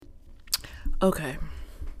Okay,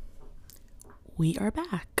 we are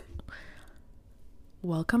back.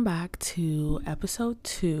 Welcome back to episode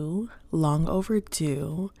 2, long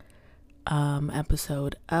overdue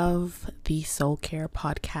episode of the Soul Care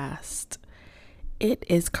podcast. It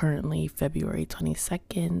is currently February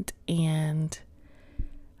 22nd, and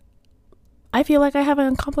I feel like I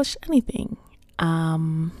haven't accomplished anything.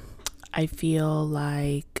 I feel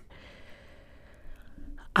like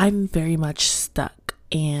I'm very much stuck,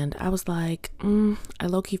 and I was like, I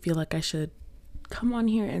low-key feel like I should come on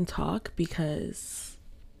here and talk because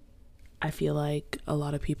I feel like a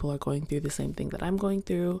lot of people are going through the same thing that I'm going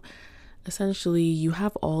through. Essentially, you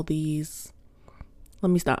have all these,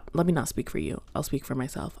 let me not speak for you, I'll speak for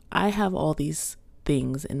myself. I have all these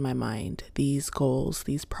things in my mind, these goals,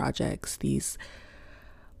 these projects, these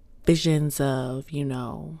visions of,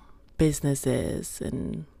 businesses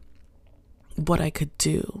and what I could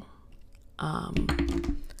do.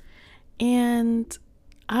 And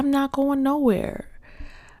I'm not going nowhere.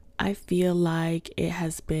 I feel like it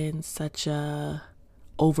has been such a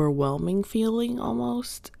overwhelming feeling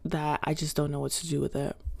almost that I just don't know what to do with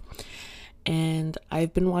it. And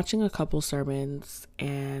I've been watching a couple sermons,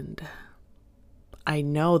 and I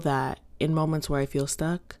know that in moments where I feel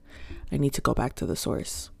stuck, I need to go back to the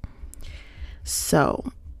source.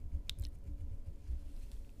 So,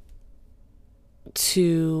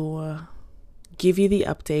 to give you the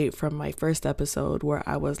update from my first episode where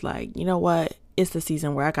I was like, you know what? It's the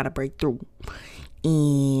season where I gotta break through.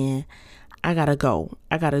 And I gotta go.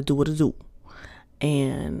 I gotta do what I do.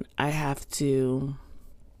 And I have to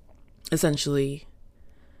essentially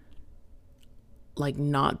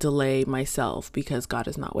not delay myself because God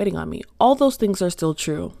is not waiting on me. All those things are still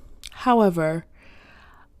true. However,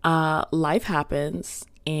 life happens,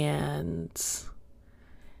 and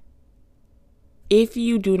if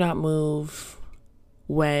you do not move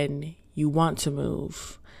when you want to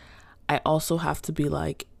move, I also have to be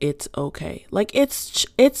like, it's okay.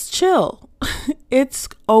 It's chill. It's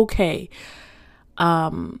okay.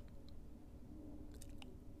 Now,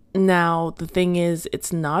 the thing is,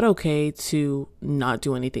 it's not okay to not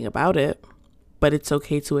do anything about it, but it's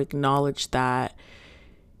okay to acknowledge that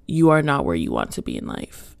you are not where you want to be in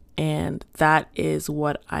life. And that is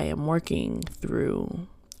what I am working through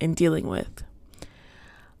and dealing with.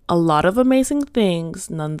 A lot of amazing things,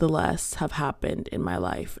 nonetheless, have happened in my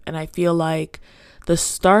life. And I feel like the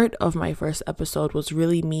start of my first episode was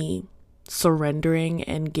really me surrendering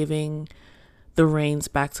and giving the reins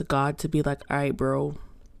back to God to be like, all right, bro,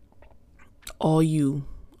 all you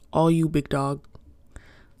big dog,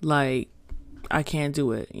 I can't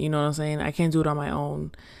do it. You know what I'm saying? I can't do it on my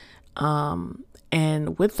own.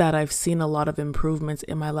 And with that, I've seen a lot of improvements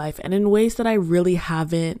in my life and in ways that I really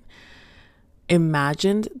haven't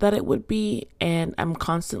imagined that it would be. And I'm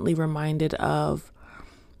constantly reminded of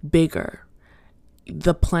bigger.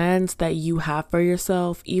 The plans that you have for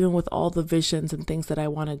yourself, even with all the visions and things that I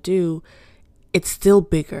want to do, it's still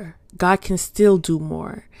bigger. God can still do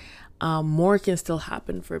more. More can still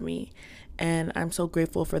happen for me. And I'm so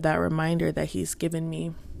grateful for that reminder that He's given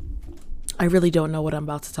me. I really don't know what I'm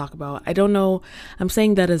about to talk about. I don't know. I'm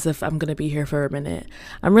saying that as if I'm going to be here for a minute.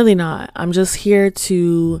 I'm really not. I'm just here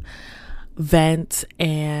to vent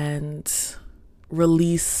and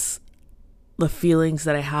release the feelings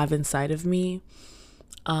that I have inside of me.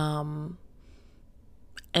 And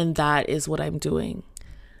that is what I'm doing.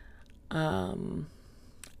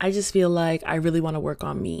 I just feel like I really want to work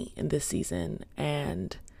on me in this season.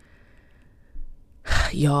 And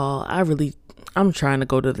y'all, I'm trying to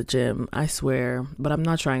go to the gym, I swear, but I'm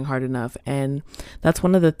not trying hard enough. And that's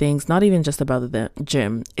one of the things, not even just about the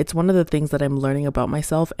gym. It's one of the things that I'm learning about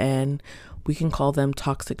myself, and we can call them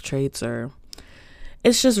toxic traits, or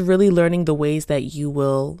it's just really learning the ways that you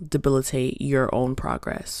will debilitate your own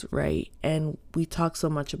progress, right? And we talk so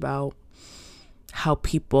much about how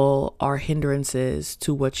people are hindrances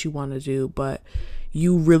to what you want to do, but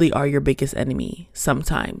you really are your biggest enemy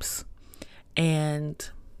sometimes. And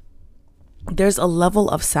there's a level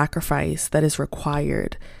of sacrifice that is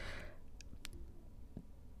required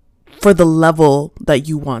for the level that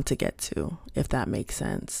you want to get to, if that makes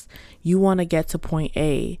sense. You want to get to point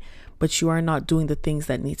A, but you are not doing the things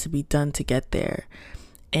that need to be done to get there.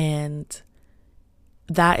 And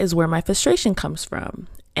that is where my frustration comes from.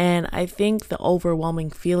 And I think the overwhelming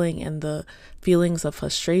feeling and the feelings of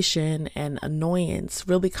frustration and annoyance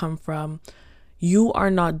really come from you are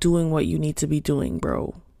not doing what you need to be doing,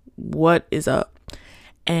 bro. What is up?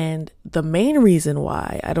 And the main reason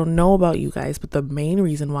why, I don't know about you guys, but the main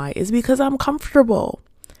reason why is because I'm comfortable.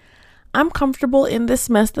 I'm comfortable in this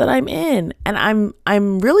mess that I'm in, and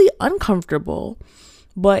I'm really uncomfortable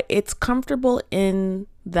but it's comfortable in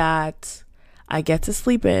that I get to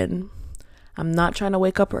sleep in. I'm not trying to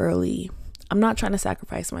wake up early. I'm not trying to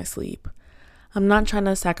sacrifice my sleep. I'm not trying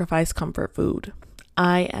to sacrifice comfort food.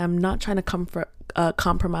 I am not trying to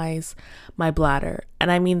compromise my bladder.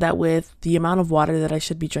 And I mean that with the amount of water that I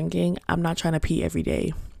should be drinking. I'm not trying to pee every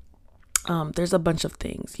day. There's a bunch of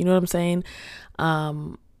things, you know what I'm saying?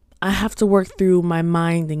 I have to work through my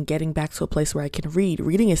mind and getting back to a place where I can read.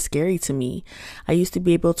 Reading is scary to me. I used to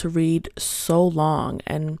be able to read so long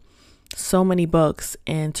and so many books,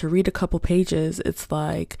 and to read a couple pages, it's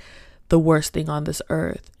like the worst thing on this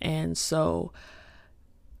earth. And so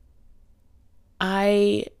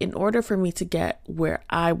in order for me to get where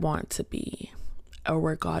I want to be, or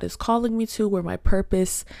where God is calling me to, where my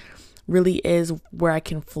purpose really is, where I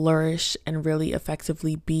can flourish and really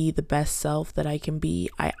effectively be the best self that I can be,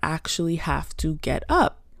 I actually have to get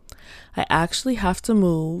up. I actually have to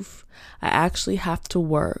move. I actually have to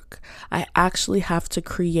work. I actually have to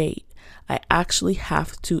create. I actually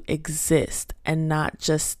have to exist, and not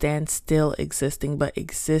just stand still existing, but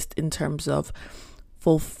exist in terms of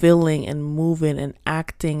fulfilling and moving and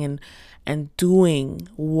acting and doing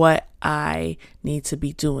what I need to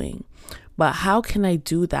be doing. But how can I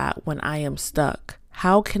do that when I am stuck?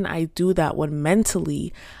 How can I do that when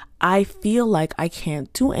mentally I feel like I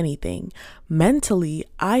can't do anything? Mentally,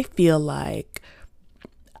 I feel like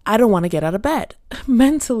I don't want to get out of bed.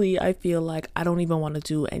 Mentally, I feel like I don't even want to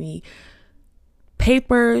do any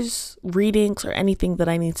papers, readings, or anything that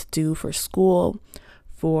I need to do for school,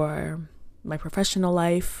 for my professional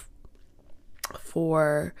life,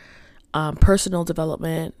 for personal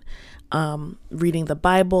development, reading the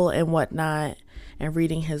Bible and whatnot, and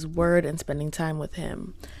reading his word and spending time with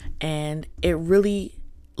him. And it really,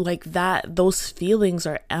 like that, those feelings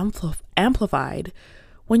are amplified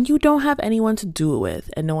when you don't have anyone to do it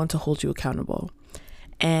with and no one to hold you accountable.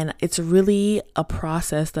 And it's really a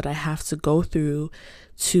process that I have to go through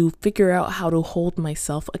to figure out how to hold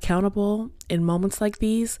myself accountable in moments like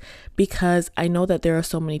these, because I know that there are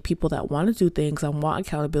so many people that want to do things and want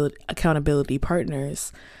accountability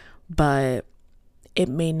partners, but it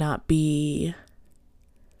may not be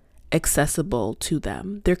accessible to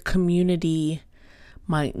them. Their community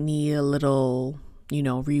might need a little,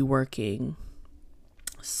 reworking.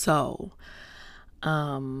 So,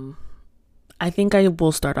 I think I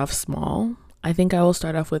will start off small. I think I will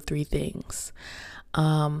start off with 3 things.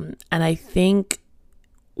 And I think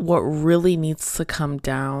what really needs to come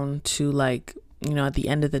down to, like, at the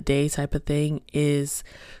end of the day type of thing, is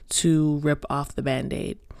to rip off the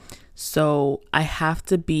Band-Aid. So I have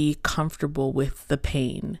to be comfortable with the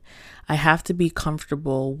pain. I have to be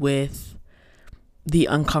comfortable with the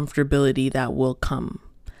uncomfortability that will come.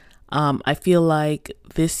 I feel like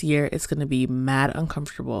this year it's going to be mad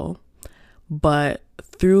uncomfortable, but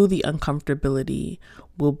through the uncomfortability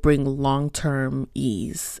will bring long-term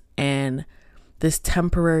ease, and this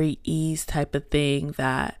temporary ease type of thing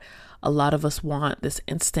that a lot of us want, this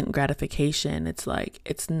instant gratification, it's like,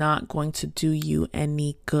 it's not going to do you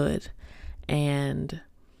any good. And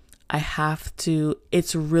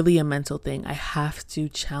it's really a mental thing. I have to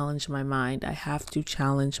challenge my mind. I have to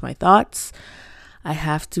challenge my thoughts. I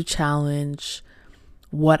have to challenge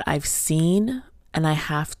what I've seen, and I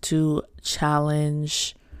have to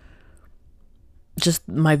challenge just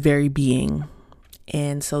my very being.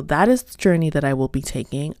 And so that is the journey that I will be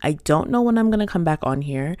taking. I don't know when I'm going to come back on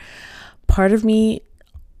here. Part of me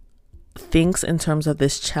thinks in terms of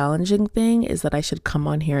this challenging thing is that I should come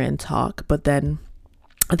on here and talk. But then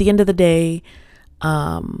at the end of the day,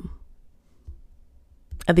 I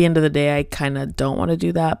kind of don't want to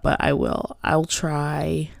do that, but I will. I'll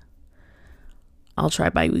try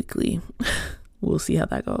bi-weekly. We'll see how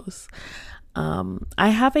that goes. I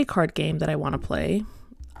have a card game that I want to play,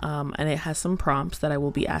 and it has some prompts that I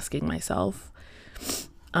will be asking myself,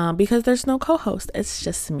 because there's no co-host. It's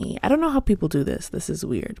just me. I don't know how people do this. This is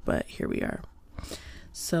weird, but here we are.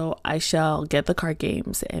 So I shall get the card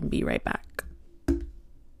games and be right back.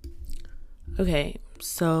 Okay,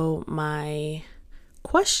 so my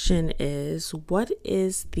question is, what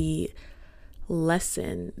is the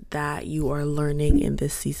lesson that you are learning in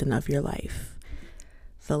this season of your life?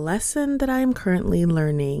 The lesson that I am currently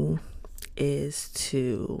learning is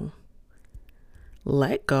to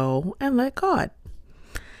let go and let God.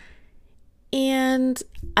 And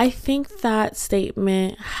I think that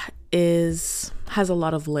statement has a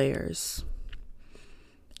lot of layers.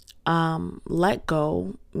 Let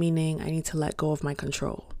go, meaning I need to let go of my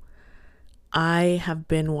control. I have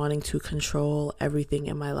been wanting to control everything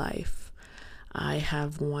in my life. I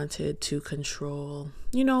have wanted to control,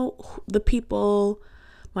 the people,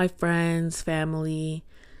 my friends, family,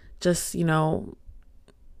 just,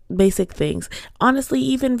 basic things. Honestly,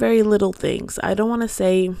 even very little things. I don't want to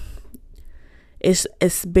say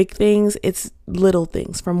it's big things, it's little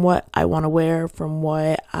things, from what I want to wear, from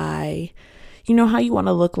what how you want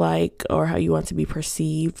to look like or how you want to be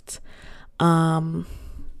perceived.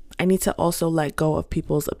 I need to also let go of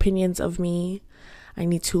people's opinions of me. I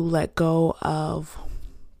need to let go of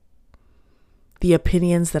the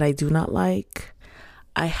opinions that I do not like.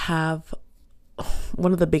 I have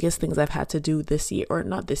one of the biggest things I've had to do this year, or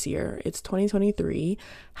not this year, it's 2023.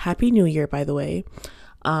 Happy New Year, by the way.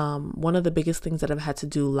 One of the biggest things that I've had to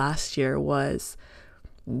do last year was,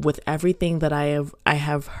 with everything that I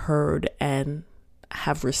have heard and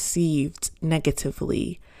have received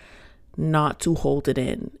negatively, not to hold it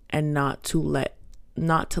in and not to let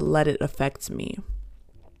it affect me.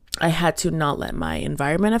 I had to not let my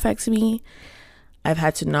environment affect me. I've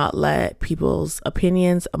had to not let people's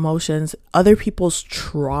opinions, emotions, other people's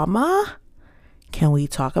trauma. Can we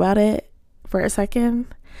talk about it for a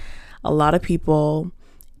second? A lot of people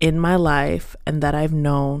in my life and that I've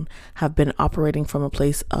known have been operating from a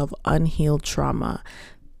place of unhealed trauma,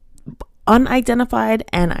 unidentified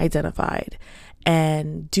and identified,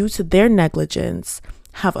 and due to their negligence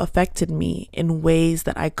have affected me in ways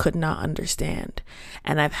that I could not understand.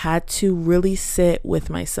 And I've had to really sit with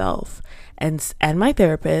myself and my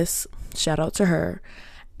therapist, shout out to her,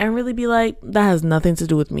 and really be like, that has nothing to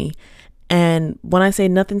do with me. And when I say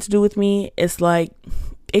nothing to do with me, it's like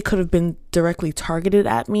it could have been directly targeted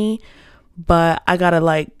at me, but I gotta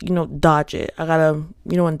dodge it. I gotta,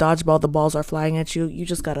 in dodgeball, the balls are flying at you. You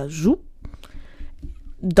just gotta zoop.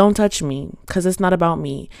 Don't touch me, because it's not about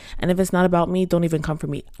me. And if it's not about me, don't even come for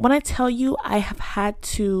me. When I tell you, I have had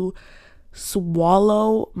to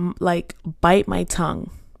swallow, bite my tongue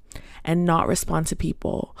and not respond to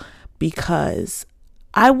people, because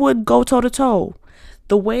I would go toe to toe.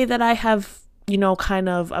 The way that I have,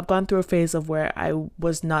 I've gone through a phase of where I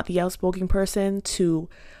was not the outspoken person to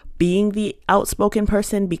being the outspoken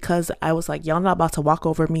person, because I was like, y'all not about to walk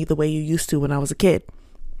over me the way you used to when I was a kid.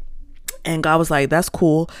 And God was like, that's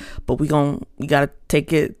cool, but we gotta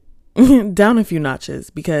take it down a few notches,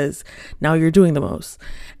 because now you're doing the most.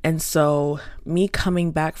 And so me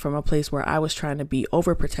coming back from a place where I was trying to be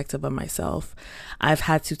overprotective of myself, I've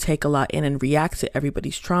had to take a lot in and react to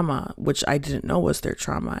everybody's trauma, which I didn't know was their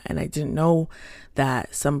trauma. And I didn't know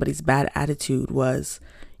that somebody's bad attitude was,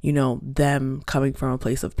 them coming from a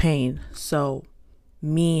place of pain. So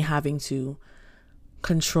me having to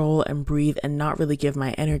control and breathe and not really give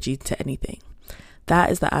my energy to anything. That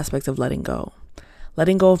is the aspect of letting go.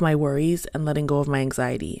 Letting go of my worries and letting go of my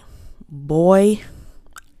anxiety. Boy,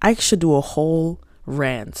 I should do a whole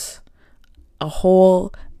rant, a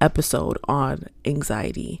whole episode on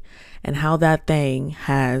anxiety and how that thing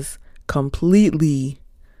has completely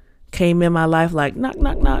came in my life like knock,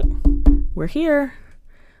 knock, knock. We're here.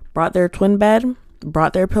 Brought their twin bed,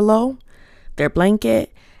 brought their pillow, their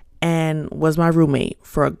blanket, and was my roommate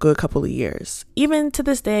for a good couple of years. Even to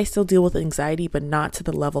this day, I still deal with anxiety, but not to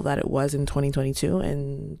the level that it was in 2022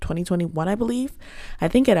 and 2021, I believe. I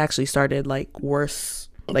think it actually started worse.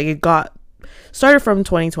 It got started from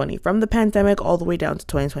 2020, from the pandemic all the way down to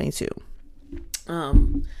 2022.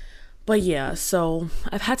 But yeah, so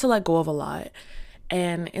I've had to let go of a lot.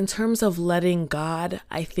 And in terms of letting God,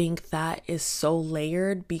 I think that is so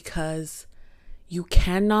layered, because you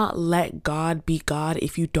cannot let God be God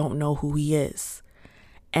if you don't know who he is.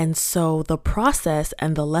 And so the process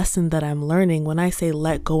and the lesson that I'm learning when I say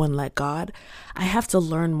let go and let God, I have to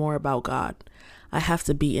learn more about God. I have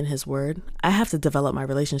to be in his word. I have to develop my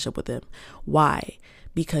relationship with him. Why?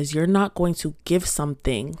 Because you're not going to give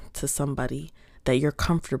something to somebody that you're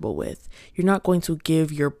comfortable with. You're not going to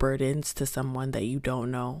give your burdens to someone that you don't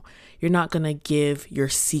know. You're not going to give your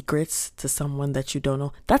secrets to someone that you don't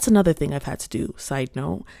know. That's another thing I've had to do. Side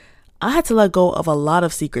note, I had to let go of a lot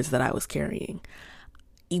of secrets that I was carrying,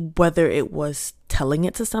 whether it was telling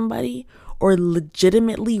it to somebody or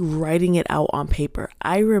legitimately writing it out on paper.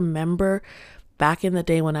 I remember back in the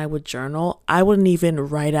day when I would journal, I wouldn't even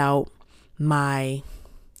write out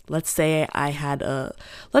let's say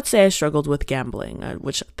I struggled with gambling,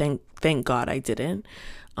 which thank God I didn't.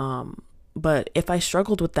 But if I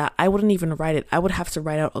struggled with that, I wouldn't even write it. I would have to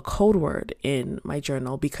write out a code word in my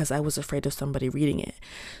journal because I was afraid of somebody reading it.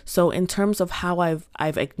 So in terms of how I've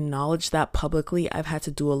acknowledged that publicly, I've had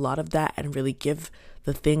to do a lot of that and really give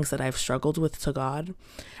the things that I've struggled with to God,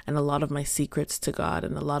 and a lot of my secrets to God,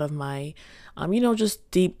 and a lot of my,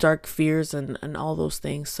 just deep, dark fears and all those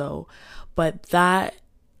things. So, but that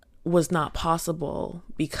was not possible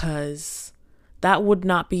because that would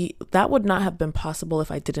not have been possible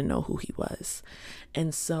if I didn't know who he was.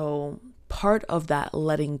 And so part of that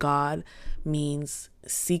letting God means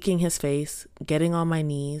seeking his face, getting on my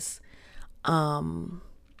knees,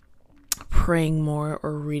 praying more,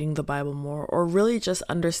 or reading the Bible more, or really just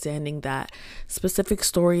understanding that specific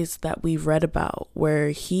stories that we've read about where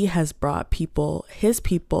he has brought his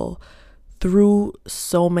people through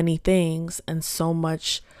so many things and so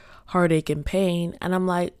much heartache and pain. And I'm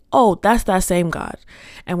like, oh, that's that same God.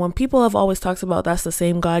 And when people have always talked about that's the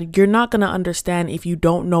same God, you're not going to understand if you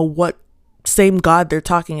don't know what same God they're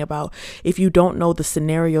talking about, if you don't know the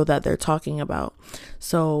scenario that they're talking about.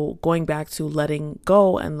 So going back to letting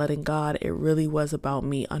go and letting God, it really was about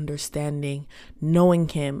me understanding, knowing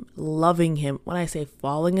him, loving him. When I say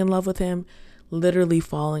falling in love with him, literally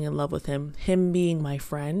falling in love with him being my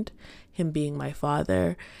friend, him being my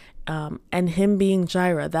father, and him being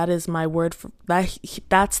Jireh. That is my word for that.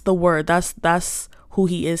 That's the word. That's who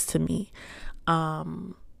he is to me.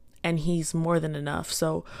 And he's more than enough.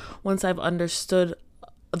 So once I've understood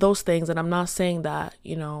those things, and I'm not saying that,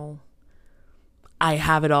 I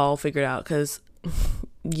have it all figured out, because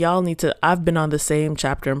y'all need to, I've been on the same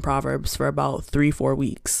chapter in Proverbs for about 3-4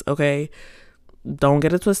 weeks. Okay. Don't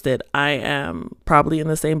get it twisted. I am probably in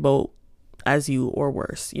the same boat as you, or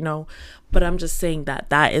worse, but I'm just saying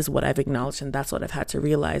that is what I've acknowledged, and that's what I've had to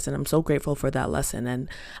realize. And I'm so grateful for that lesson. And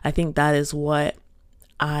I think that is what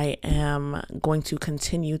I am going to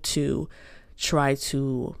continue to try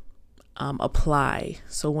to apply.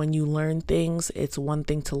 So when you learn things, it's one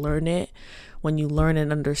thing to learn it. When you learn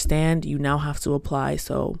and understand, you now have to apply.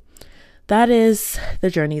 So that is the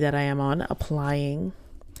journey that I am on, applying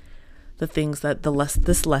the things that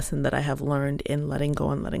this lesson that I have learned in letting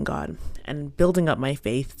go and letting God, and building up my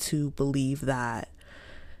faith to believe that,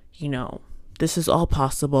 this is all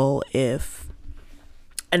possible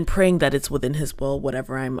and praying that it's within his will,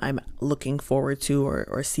 whatever I'm looking forward to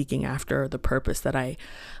or seeking after, the purpose that I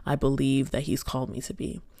believe that he's called me to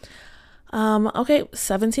be. Okay,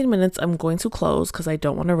 17 minutes. I'm going to close because I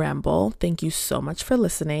don't want to ramble. Thank you so much for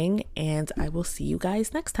listening, and I will see you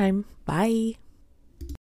guys next time. Bye.